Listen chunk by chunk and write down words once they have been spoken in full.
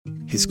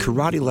His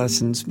karate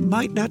lessons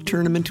might not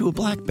turn him into a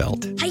black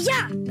belt.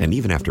 Hi-ya! And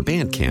even after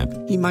band camp,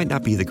 he might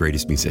not be the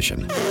greatest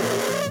musician.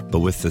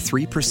 But with the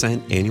 3%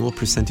 annual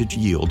percentage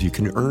yield you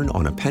can earn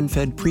on a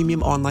PenFed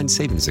premium online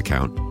savings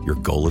account, your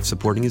goal of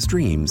supporting his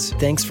dreams...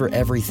 Thanks for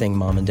everything,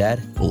 Mom and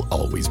Dad. ...will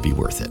always be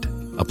worth it.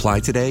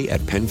 Apply today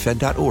at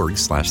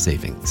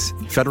PenFed.org/savings.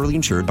 Federally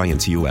insured by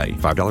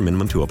NCUA. $5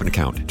 minimum to open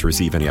account. To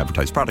receive any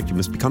advertised product, you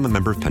must become a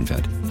member of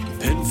PenFed.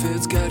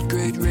 PenFed's got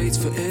great rates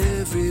for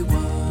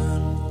everyone.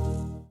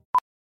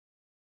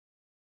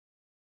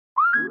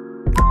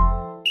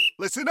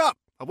 Listen up.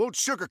 I won't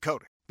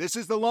sugarcoat it. This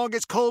is the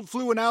longest cold,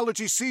 flu, and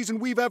allergy season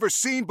we've ever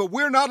seen, but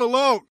we're not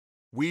alone.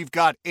 We've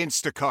got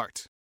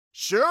Instacart.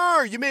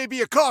 Sure, you may be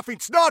a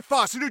coughing snot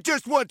faucet who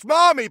just wants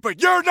mommy,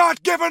 but you're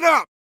not giving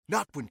up.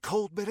 Not when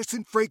cold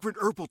medicine, fragrant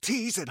herbal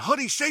teas, and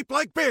honey shaped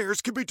like bears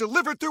can be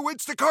delivered through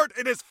Instacart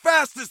in as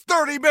fast as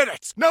 30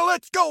 minutes. Now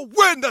let's go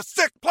win the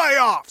sick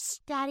playoffs.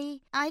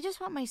 Daddy, I just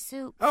want my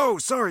soup. Oh,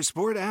 sorry,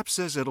 Sport. App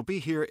says it'll be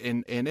here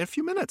in a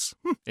few minutes.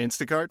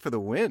 Instacart for the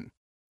win.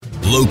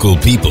 Local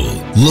people,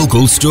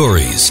 local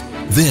stories.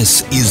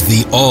 This is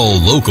the All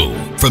Local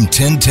from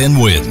 1010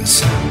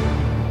 Wins.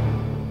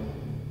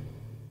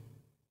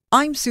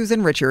 I'm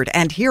Susan Richard,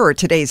 and here are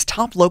today's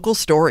top local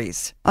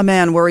stories. A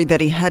man worried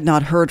that he had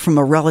not heard from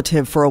a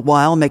relative for a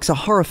while makes a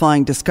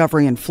horrifying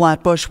discovery in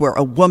Flatbush where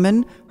a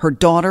woman, her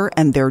daughter,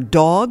 and their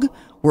dog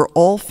were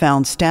all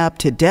found stabbed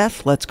to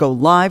death. Let's go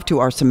live to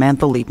our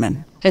Samantha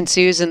Liebman. And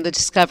Susan, the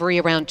discovery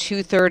around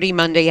 2:30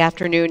 Monday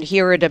afternoon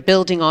here at a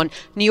building on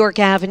New York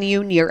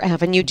Avenue near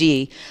Avenue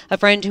D. A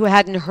friend who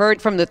hadn't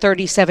heard from the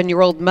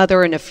 37-year-old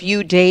mother in a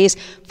few days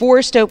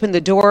forced open the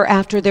door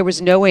after there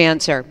was no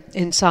answer.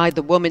 Inside,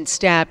 the woman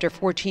stabbed her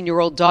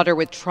 14-year-old daughter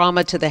with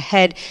trauma to the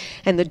head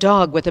and the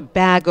dog with a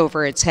bag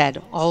over its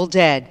head, all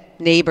dead.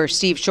 Neighbor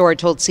Steve Shore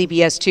told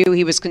CBS 2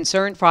 he was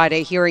concerned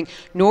Friday hearing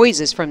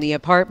noises from the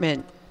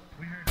apartment.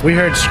 We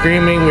heard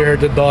screaming, we heard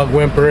the dog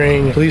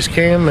whimpering. Police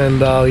came and,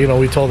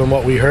 we told them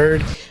what we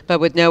heard. But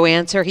with no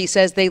answer, he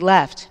says they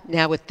left.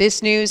 Now with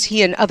this news,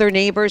 he and other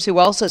neighbors who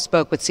also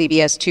spoke with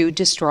CBS 2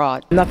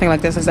 distraught. Nothing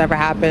like this has ever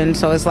happened.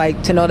 So it's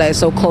like to know that it's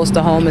so close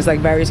to home is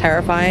like very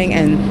terrifying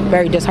and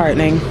very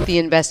disheartening. The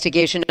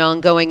investigation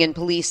ongoing, and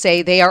police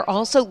say they are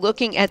also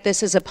looking at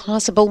this as a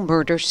possible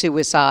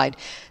murder-suicide.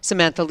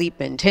 Samantha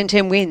Liebman,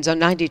 1010 Wins on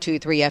 92.3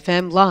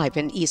 FM, live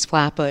in East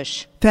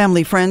Flatbush.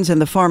 Family, friends,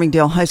 and the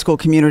Farmingdale High School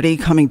community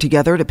coming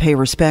together to pay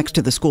respects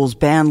to the school's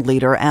band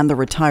leader and the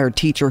retired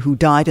teacher who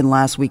died in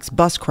last week's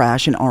bus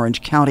crash in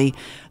Orange County.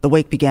 The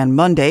wake began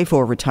Monday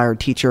for retired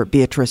teacher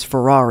Beatrice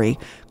Ferrari.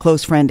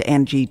 Close friend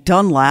Angie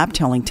Dunlap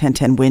telling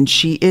 1010 Wins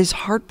she is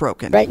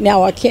heartbroken. Right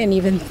now, I can't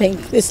even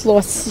think. This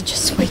loss is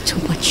just way too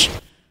much.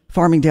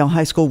 Farmingdale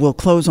High School will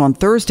close on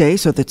Thursday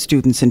so that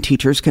students and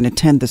teachers can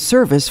attend the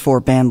service for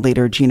band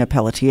leader Gina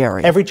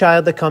Pelletieri. Every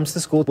child that comes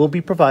to school will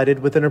be provided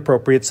with an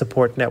appropriate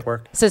support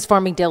network, says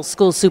Farmingdale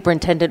School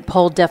Superintendent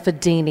Paul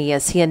Defadini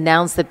as he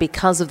announced that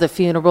because of the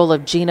funeral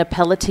of Gina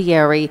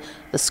Pelletieri,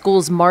 the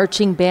school's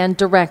marching band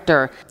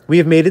director, we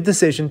have made a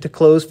decision to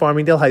close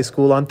Farmingdale High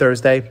School on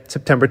Thursday,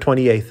 September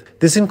 28th.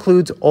 This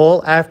includes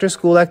all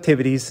after-school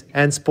activities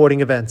and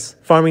sporting events.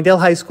 Farmingdale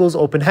High School's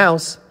open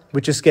house,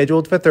 which is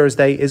scheduled for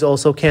Thursday, is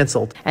also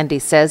canceled. And he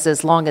says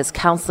as long as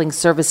counseling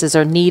services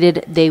are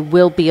needed, they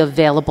will be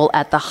available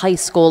at the high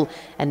school,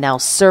 and now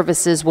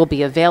services will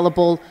be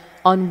available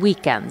on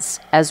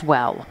weekends as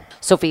well.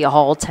 Sophia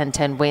Hall,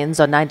 1010 Wins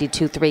on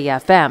 92.3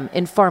 FM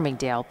in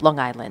Farmingdale, Long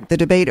Island. The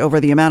debate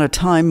over the amount of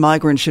time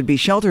migrants should be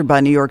sheltered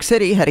by New York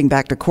City heading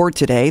back to court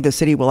today. The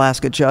city will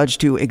ask a judge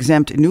to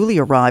exempt newly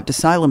arrived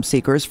asylum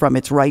seekers from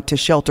its right to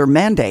shelter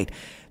mandate.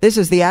 This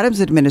is the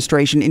Adams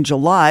administration in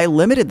July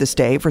limited the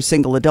stay for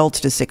single adults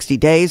to 60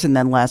 days and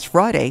then last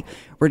Friday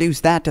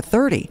reduced that to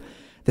 30.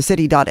 The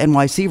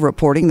city.nyc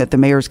reporting that the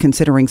mayor is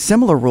considering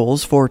similar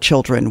rules for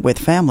children with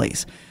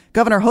families.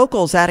 Governor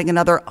Hochul's adding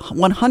another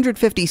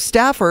 150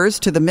 staffers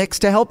to the mix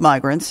to help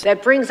migrants.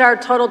 That brings our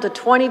total to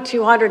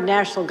 2,200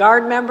 National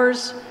Guard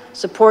members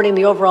supporting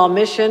the overall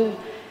mission.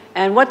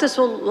 And what this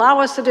will allow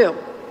us to do,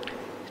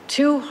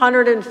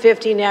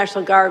 250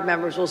 National Guard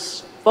members will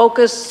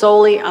focus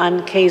solely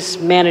on case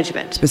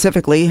management.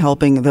 Specifically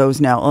helping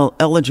those now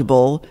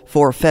eligible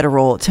for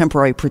federal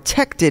temporary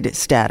protected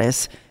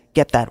status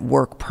get that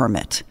work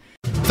permit.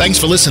 Thanks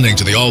for listening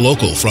to the All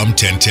Local from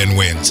 1010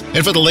 Wins.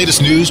 And for the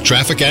latest news,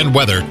 traffic, and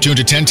weather, tune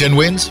to 1010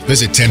 Wins,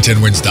 visit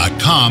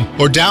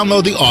 1010wins.com, or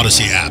download the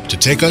Odyssey app to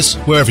take us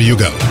wherever you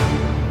go.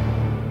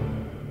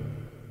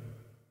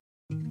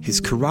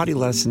 His karate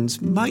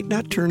lessons might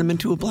not turn him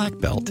into a black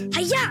belt.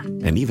 Hi-ya!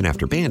 And even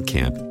after band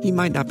camp, he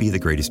might not be the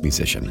greatest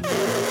musician.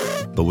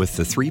 But with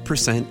the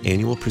 3%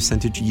 annual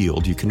percentage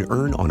yield you can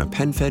earn on a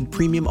PenFed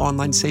premium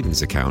online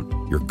savings account,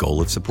 your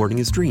goal of supporting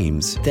his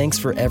dreams... Thanks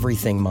for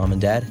everything, Mom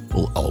and Dad.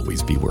 ...will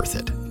always be worth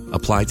it.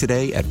 Apply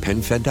today at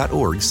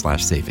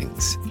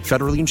PenFed.org/savings.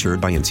 Federally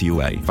insured by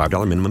NCUA.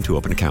 $5 minimum to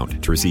open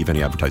account. To receive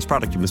any advertised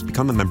product, you must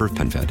become a member of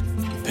PenFed.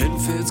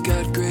 PenFed's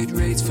got great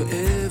rates for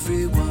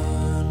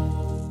everyone.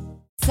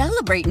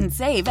 Celebrate and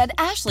save at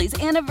Ashley's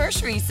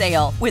Anniversary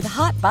Sale. With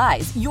Hot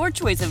Buys, your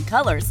choice of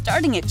colors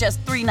starting at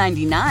just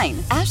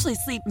 $3.99. Ashley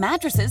Sleep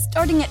mattresses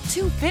starting at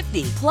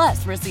 $2.50.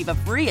 Plus, receive a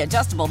free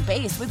adjustable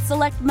base with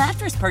select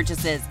mattress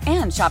purchases.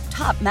 And shop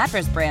top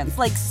mattress brands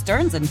like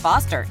Stearns &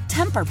 Foster,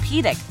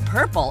 Tempur-Pedic,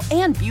 Purple,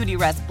 and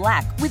Beautyrest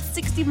Black with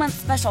 60-month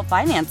special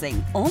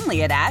financing.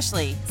 Only at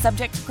Ashley.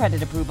 Subject to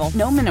credit approval.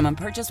 No minimum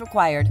purchase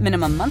required.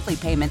 Minimum monthly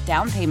payment,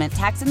 down payment,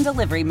 tax, and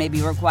delivery may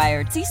be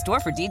required. See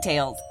store for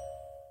details.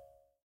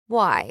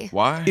 Why?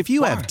 If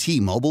you have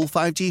T-Mobile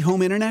 5G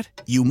home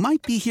internet, you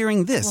might be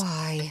hearing this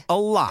a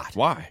lot.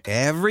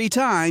 Every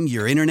time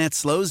your internet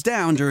slows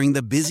down during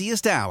the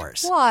busiest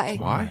hours.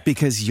 Why?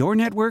 Because your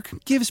network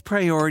gives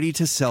priority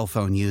to cell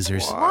phone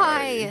users.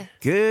 Why?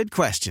 Good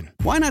question.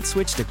 Why not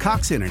switch to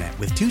Cox Internet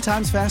with 2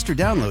 times faster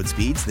download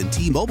speeds than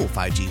T-Mobile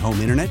 5G home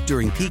internet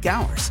during peak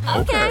hours?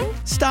 Okay.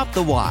 Stop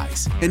the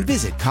whys and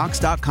visit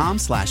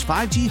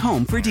cox.com/5G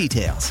home for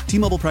details.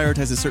 T-Mobile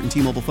prioritizes certain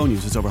T-Mobile phone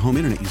users over home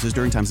internet users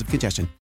during times of congestion.